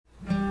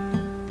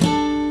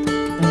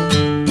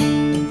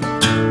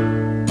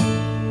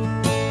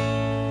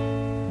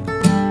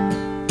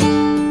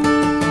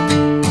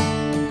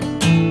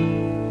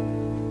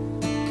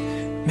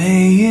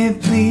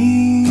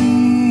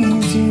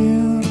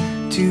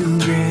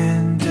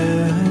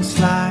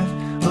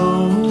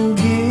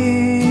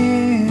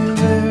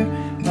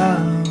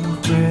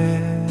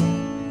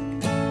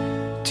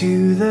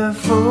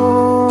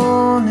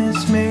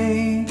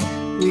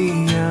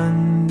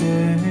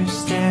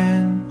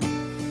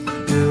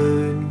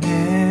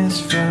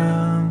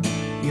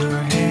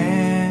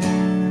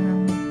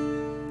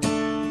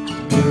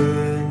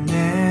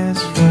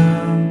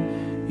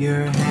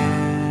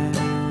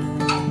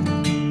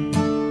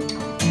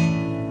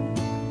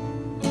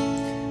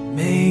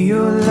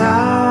your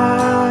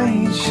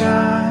light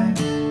shine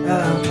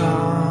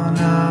upon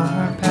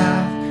our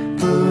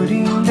path,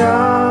 putting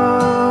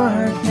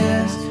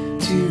darkness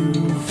to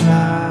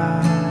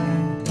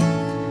flight.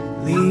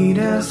 Lead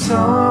us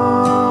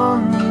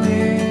on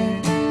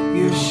with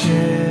your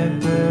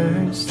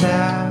shepherd's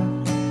staff,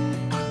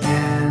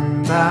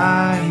 and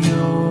by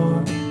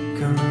your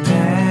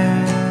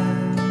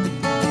command,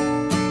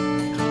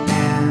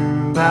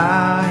 and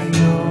by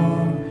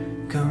your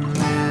command.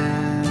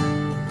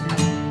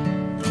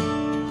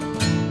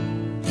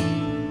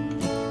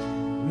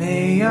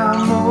 May our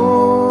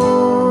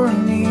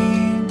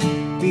mourning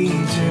be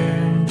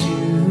turned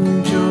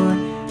to joy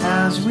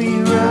as we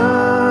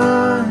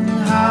run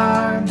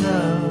hard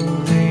the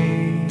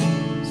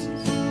race.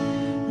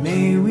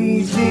 May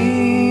we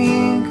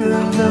think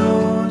of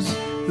those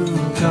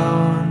who've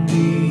gone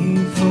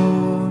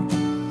before,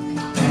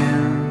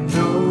 and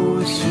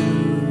those who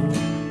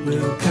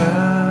will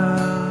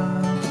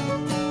come,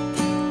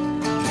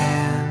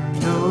 and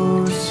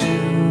those who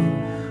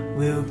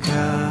will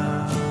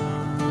come.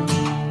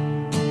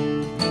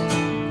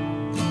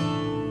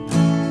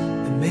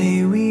 And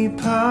may we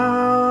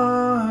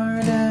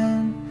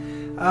pardon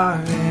our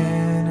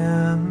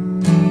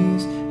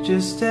enemies,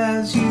 just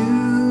as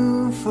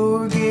you've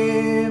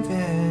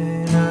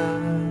forgiven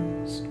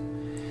us.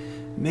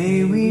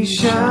 May we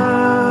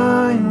shine